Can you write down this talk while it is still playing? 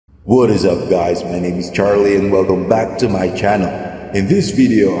What is up guys, my name is Charlie and welcome back to my channel. In this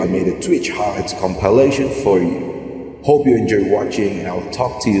video I made a Twitch highlights compilation for you. Hope you enjoy watching and I'll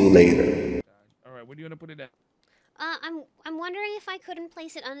talk to you later. Alright, where do you want to put it at? I'm wondering if I couldn't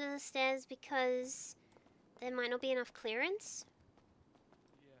place it under the stairs because there might not be enough clearance.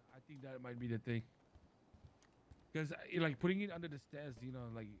 Yeah, I think that might be the thing. Because like putting it under the stairs, you know,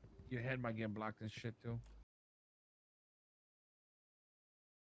 like your head might get blocked and shit too.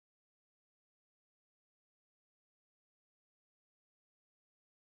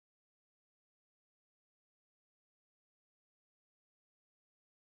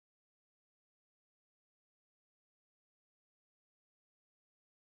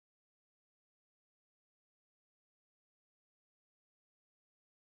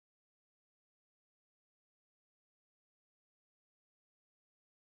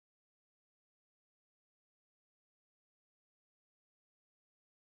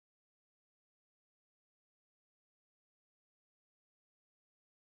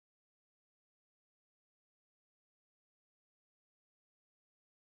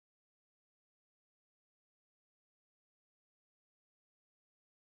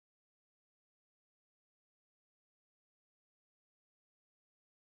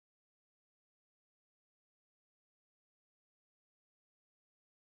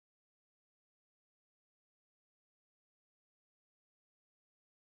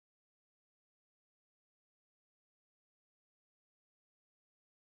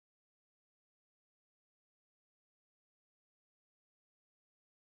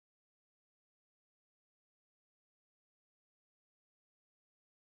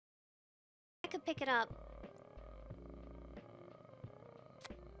 I could pick it up.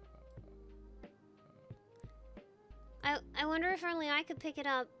 I wonder if only I could pick it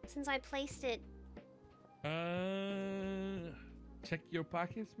up since I placed it. Check your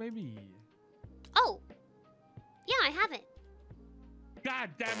pockets maybe. Oh! Yeah, I have it. God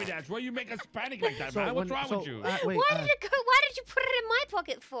damn it, Ash. Why you make us panic like that, man? What's wrong with you? Wait, why did you put it in my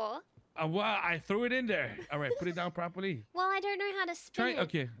pocket for? Well, I threw it in there. All right, put it down properly. Well, I don't know how to spin it.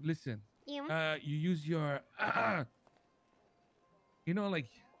 Okay, listen. Yeah. You use your, you know, like,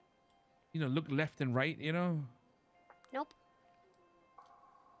 you know, look left and right, you know? Nope.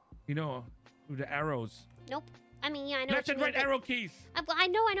 You know, with the arrows. Nope. I mean, yeah, I know Left what you and mean. right arrow keys. I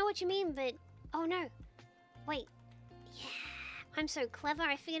know what you mean, but... Oh, no. Wait. Yeah. I'm so clever.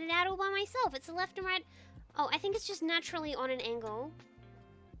 I figured it out all by myself. It's a left and right... Oh, I think it's just naturally on an angle.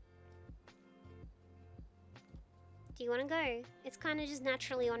 Do you want to go? It's kind of just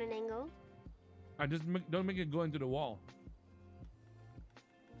naturally on an angle. Don't make it go into the wall.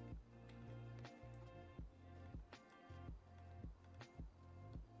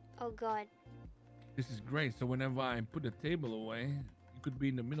 Oh, God. This is great. So whenever I put the table away, you could be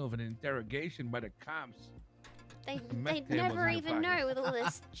in the middle of an interrogation by the cops. They'd never even know with all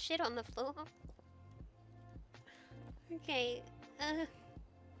this shit on the floor. Okay.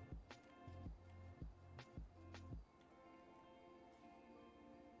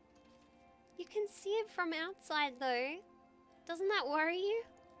 You can see it from outside, though. Doesn't that worry you?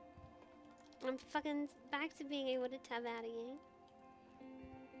 I'm fucking back to being able to tab out again.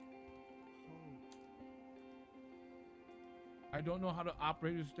 I don't know how to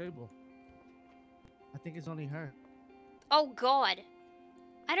operate this table. I think it's only her. Oh, God.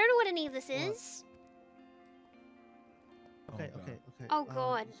 I don't know what any of this is. Okay. Oh,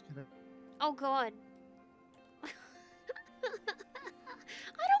 God. Oh, God.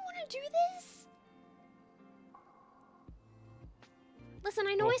 I don't want to do this. Listen,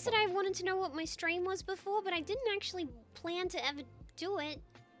 I know I said I wanted to know what my stream was before, but I didn't actually plan to ever do it.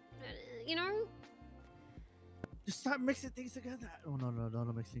 You know? Just start mixing things together. Oh no,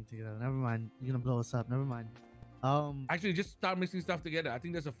 don't mix things together. Never mind. You're gonna blow us up. Never mind. Actually, just start mixing stuff together. I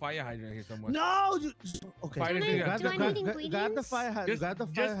think there's a fire hydrant here somewhere. No. Okay. Fire hydrant. Grab the fire hydrant. Grab the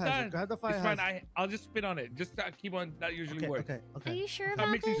fire hydrant. Grab the fire hydrant. It's fine. I'll just spit on it. Just keep on. That usually works. Okay. Are you sure Start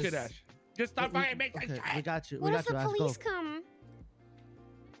about mixing this? shit, Ash. Just start fire. Okay, we got you. What if the police come?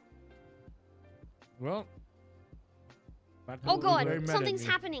 Well. Oh, God. Something's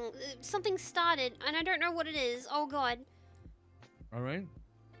happening. Something started, and I don't know what it is. Oh, God. All right.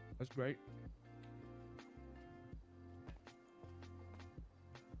 That's great.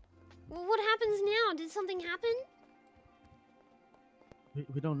 Well, what happens now? Did something happen?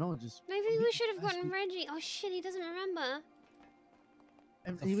 We don't know. Just maybe we should have gotten Reggie. Oh shit, he doesn't remember.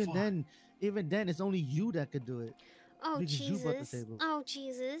 And even then, it's only you that could do it. Oh Jesus! Oh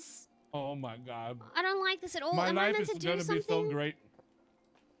Jesus! Oh my God! I don't like this at all. My Am life I meant is to do gonna something? be so great.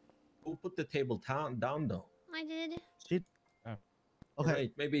 Who put the table down though? I did. Shit. Okay.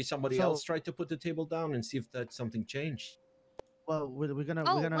 Right. Maybe somebody So- else tried to put the table down and see if that something changed. Well, we're gonna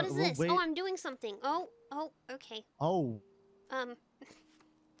Oh, we're gonna what is we'll this? wait. Oh, I'm doing something. Oh, okay. Oh, I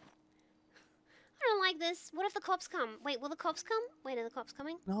don't like this. What if the cops come? Wait, will the cops come? Wait, are the cops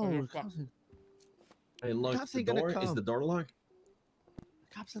coming? no, you're the fucked. cops, the Hey, look, cops the ain't gonna door. Is come. the door locked?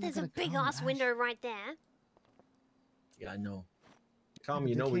 cops are not There's a gonna big come, ass Ash. window right there. Yeah, I know. Calm, but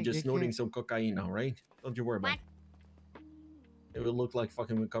you they know we're can't- just they snorting can't- some cocaine now, right? Don't you worry about What? it. It will look like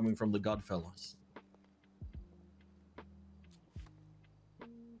fucking we're coming from the Godfellas.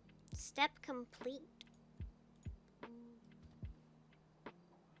 Step complete.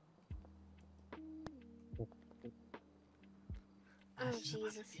 Oh, Ash, it's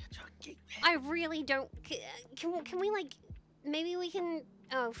about to Jesus. be a drug gang, man. I really don't. Can we like? Maybe we can.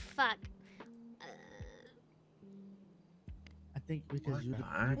 Oh fuck. I think because you.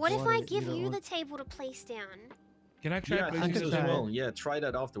 What if wanna- I give don't you want- the table to place down? Can I try Yeah, I placing think can so the as try. well. Yeah, try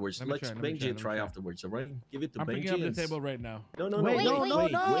that afterwards. Let me Let's try, let me Benji try. afterwards, all right? Give it to I'm Benji. picking up the and table right now. No, no, no, Wait, wait, no, wait, no,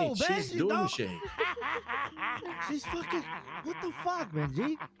 wait. no, She's Benji, doing no. shit. She's fucking. What the fuck,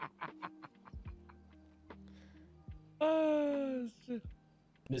 Benji? Oh, shit.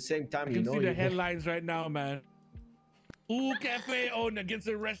 At the same time, I you can know see the you headlines right now, man. Ooh, cafe owner gets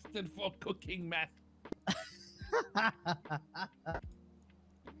arrested for cooking meth.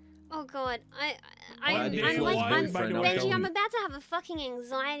 Oh god, Why I'm do you like, feel I'm, his boyfriend Benji, already? I'm about to have a fucking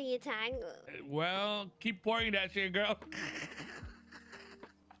anxiety attack. Well, keep pouring that shit, girl.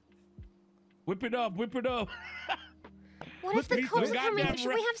 Whip it up, whip it up. What if the Please, cops the are coming? goddamn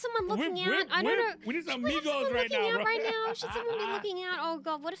Should we have someone looking Whip, out? whip, I don't know. whip. We need some Should we have Migos someone right looking now, out bro. right now? Should someone be looking out? Oh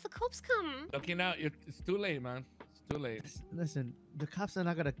god, what if the cops come? Looking out, it's too late, man. It's too late. Listen, the cops are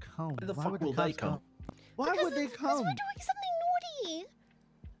not gonna come. Why the Why fuck would will the they cops come? Why would they Because come? we're doing something naughty.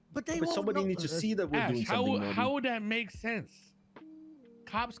 But they But won't somebody know- needs to see that we're Ash, doing how, something naughty. how would that make sense?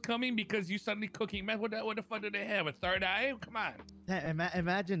 Cops coming because you suddenly cooking meth? What the fuck do they have? A third eye? Come on. Yeah,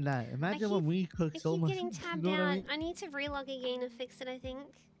 imagine that. Imagine keep- when we cook I so keep much. getting you tabbed know what out. I mean? I need to relog again to fix it, I think.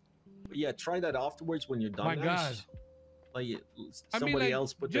 Yeah, try that afterwards when you're done. My God. Ash. Like I somebody mean, like,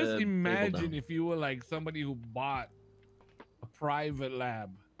 else put just the table imagine down. if you were like somebody who bought a private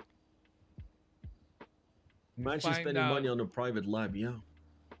lab. Imagine find spending money out- on a private lab. Yeah.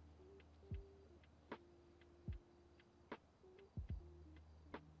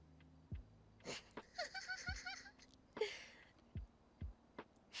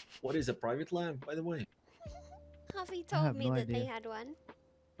 What is a private lab, by the way? Harvey I told have me no that they idea. had one.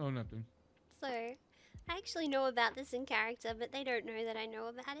 Oh, nothing. So, I actually know about this in character, but they don't know that I know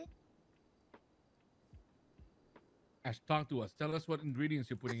about it. Ash, talk to us. Tell us what ingredients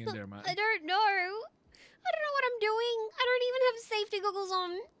you're putting in there, man. I don't know. I don't know what I'm doing. I don't even have safety goggles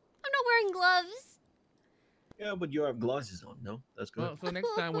on. I'm not wearing gloves. Yeah, but you have glasses on. No, that's good. Well, so next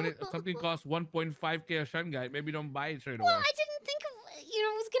time when something costs 1.5K a shun guy, maybe don't buy it straight away. Well, I didn't think of, it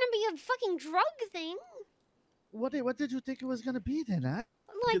was gonna be a fucking drug thing. What did you think it was gonna be then? Huh?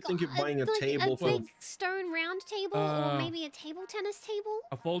 Like, think you're buying a table a for- big stone round table, or Uh, maybe a table tennis table.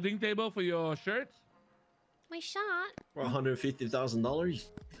 A folding table for your shirts? My shot. For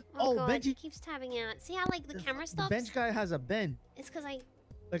 $150,000. Oh, Oh, god, Benji- he keeps tabbing out. See how like the camera The stops? bench guy has a bench, It's because I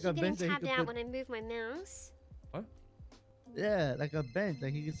like a keep getting bench that he tabbed could out put. when I move my mouse. What? Yeah, like a bench,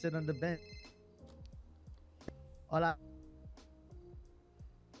 like he can sit on the bench. Hola.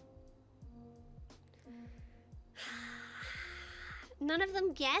 None of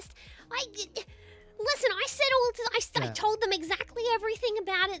them guessed. Listen, I said all. I Yeah. told them exactly everything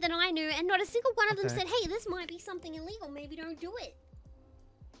about it that I knew, and not a single one of them Okay. said, "Hey, this might be something illegal. Maybe don't do it."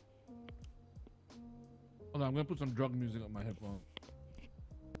 Hold on, I'm gonna put some drug music on my headphones.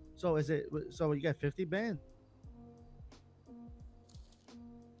 So is it? So you got 50 band?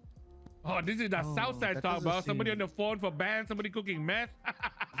 Oh, this is that Oh, Southside that talk, doesn't bro. Somebody on seem- the phone for band, somebody cooking meth.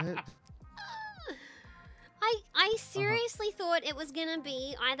 That- I seriously thought it was gonna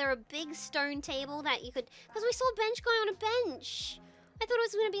be either a big stone table that you could, because we saw a bench guy on a bench. I thought it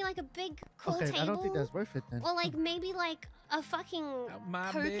was gonna be like a big cool okay, table, I don't think that's worth it then. or like maybe like a fucking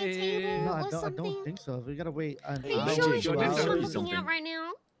My poker babe. table No, or I something. don't think so. We gotta wait an Are you Benji, sure Benji, it's yo, not this is looking something. out right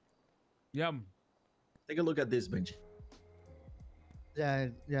now? Yum. Take a look at this, Benji. Yeah,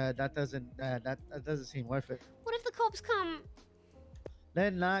 that doesn't seem worth it. What if the cops come?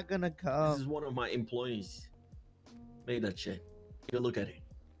 They're not gonna This come. is one of my employees. Made that shit. Take a look at it.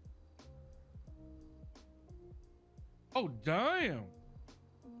 Oh, damn.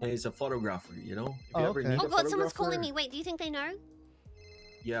 And he's a photographer, you know? If you Oh, ever okay. need Oh a god, someone's calling photographer- me. Wait, do you think they know?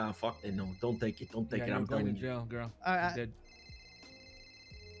 Yeah, fuck they know. Don't take it. Don't take Yeah, it. you're I'm going telling to you. jail, girl. I- Dead.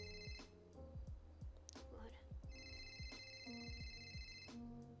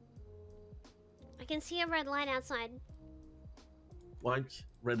 I can see a red light outside. What?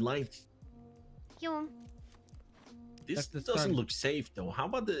 Red light? Yo. This That's the doesn't sun. look safe though. How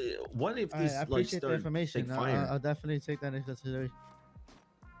about the? What if Alright, this I like appreciate the start information. take fire? I'll definitely take that into consideration.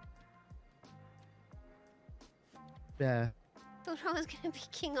 Yeah. Thought I was gonna be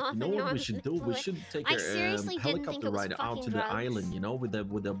king off. You know and now what we I'm should do? We should take I a seriously didn't think helicopter it was ride out fucking to the drugs. island. You know, with the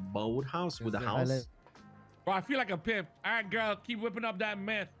boathouse, with the Is it- house. Bro, I feel like a pimp. All right, girl, keep whipping up that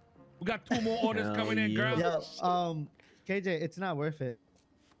meth. We got 2 more orders Hell coming in, yeah. girl. Yo, KJ, it's not worth it.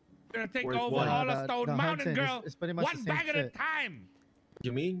 We're gonna take Worth over what? all The- of Stone the Mountain, hunting is- girl. it's pretty much One the same bag at a shit. time.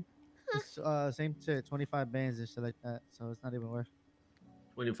 You mean It's same shit, 25 bands and shit like that. So it's not even worth.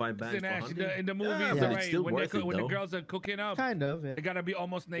 25 bags Listen, for Ash, hunting? in the movies, Yeah, but alright, it's still when, worth it when the though. girls are cooking up, Kind of. Yeah. they gotta be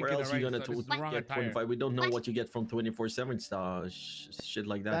almost naked, Where else alright? you gonna So this is the wrong get attire. 25? We don't know What? what you get from 24/7 star shit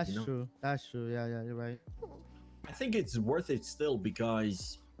like that. That's You know. true. That's true. Yeah, yeah, you're right. I think it's worth it still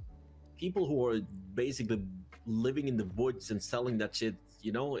because people who are basically living in the woods and selling that shit,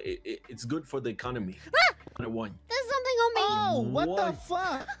 you know, it's good for the economy. Number one. There's something on me. Oh, what the What?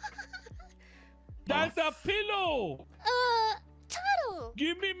 fuck? That's a pillow. Turtle.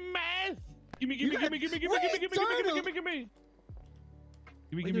 Give me meth. Give me, You give me, got- give me, give me, give me, Wait, give me, give me, give me, turtle. give me, give me.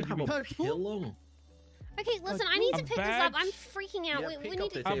 Give me, Why give do me, you have give me. a pillow? Okay, listen, I need to A pick this up. I'm badge? freaking out. Yeah, we pick need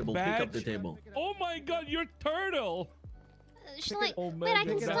up to. the table. Pick up the badge? table. Oh my God, you're turtle. Shall I? Oh, Wait, man, I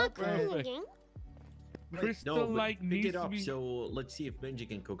can pick it start up. cooking Perfect. again. Crystal No, but like pick needs it to up. be. So let's see if Benji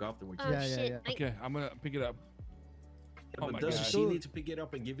can cook afterwards. Oh Yeah, yeah, shit! yeah. Okay, I'm gonna pick it up. Yeah, Oh my but doesn't God. she need to pick it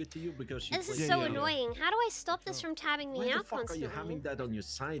up and give it to you because she? This is plays so yeah, yeah. annoying. How do I stop this from tabbing me Why the out fuck are constantly? you having that on your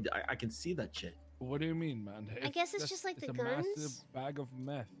side? I can see that shit. What do you mean, man? guess it's that's- just like it's the a massive guns. bag of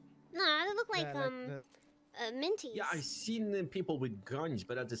meth. No, they look like Yeah, minties. Yeah, I seen people with guns,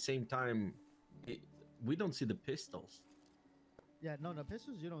 but at the same time, we don't see the pistols. yeah, no, the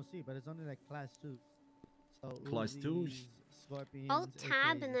pistols you don't see, but it's only like class 2. So Class twos? Uzis, Scorpions. Alt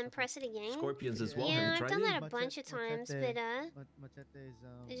tab AKs, and then stuff press it again. Scorpions as well. Yeah, Have you I've tried done it? that a bunch of times, Machete. but Machetes,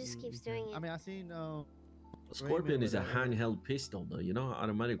 It just you- keeps you can- doing I it. mean, I've seen. Scorpion is a whatever. handheld pistol, though. You know,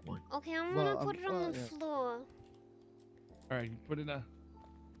 automatic one. okay, I'm Well, gonna put it on well, the yeah. floor. All right, put it in. Fucking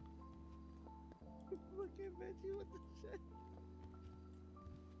Benji, what the shit?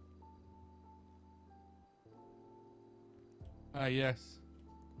 Yes.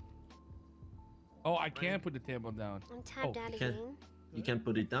 Oh, I can't put the table down. I'm tabbed Oh, out you can. again. You can't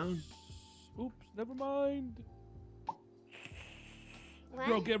put it down. Oops, never mind. What?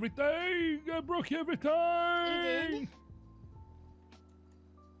 Broke everything. I broke everything. did?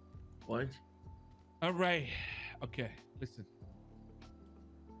 What? All right. Okay, listen.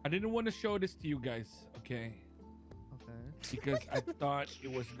 I didn't want to show this to you guys, okay? Okay. Because I thought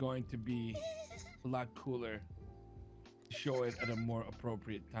it was going to be a lot cooler to show it at a more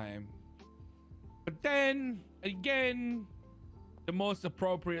appropriate time. But then, again, the most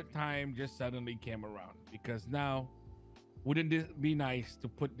appropriate time just suddenly came around. Because now, wouldn't it be nice to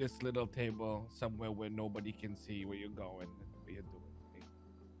put this little table somewhere where nobody can see where you're going and what you're doing? Right?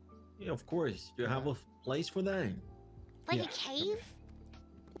 Yeah, of course. Do you have a place for that? Like Yeah. a cave?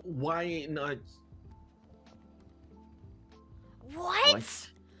 Why not? What?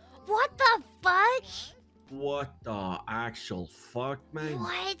 What the fuck? What the actual fuck, man?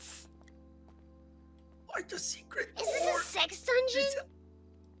 What? What the secret Is this door? a sex dungeon? It's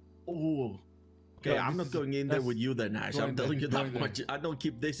Oh. Okay, Yeah, I'm this not is- going in there that's- with you then, Ash. go I'm in there, telling you go that in there. much. I don't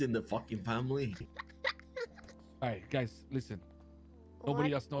keep this in the fucking family. All right, guys, listen. Nobody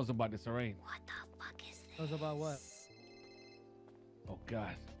What? else knows about this, all right? What the fuck is this? Knows about what? Oh,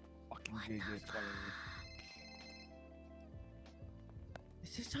 God. Fucking What the JJ's calling me.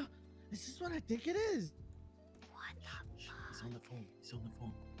 Is this what I think it is? What the He's fuck? on the phone. He's on the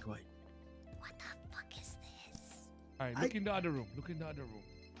phone. Go ahead. What the fuck is this? All right, look in the other room. Look in the other room.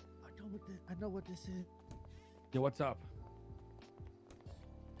 I know what this is. Yeah, what's up?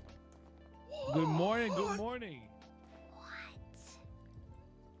 Good morning. Good morning. What?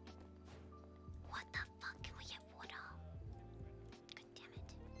 What the fuck? Can we get water? God damn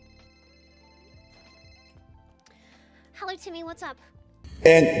it. Hello, Timmy. What's up?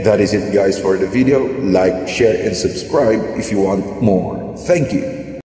 And that is it guys for the video. Like, share and subscribe if you want more. Thank you.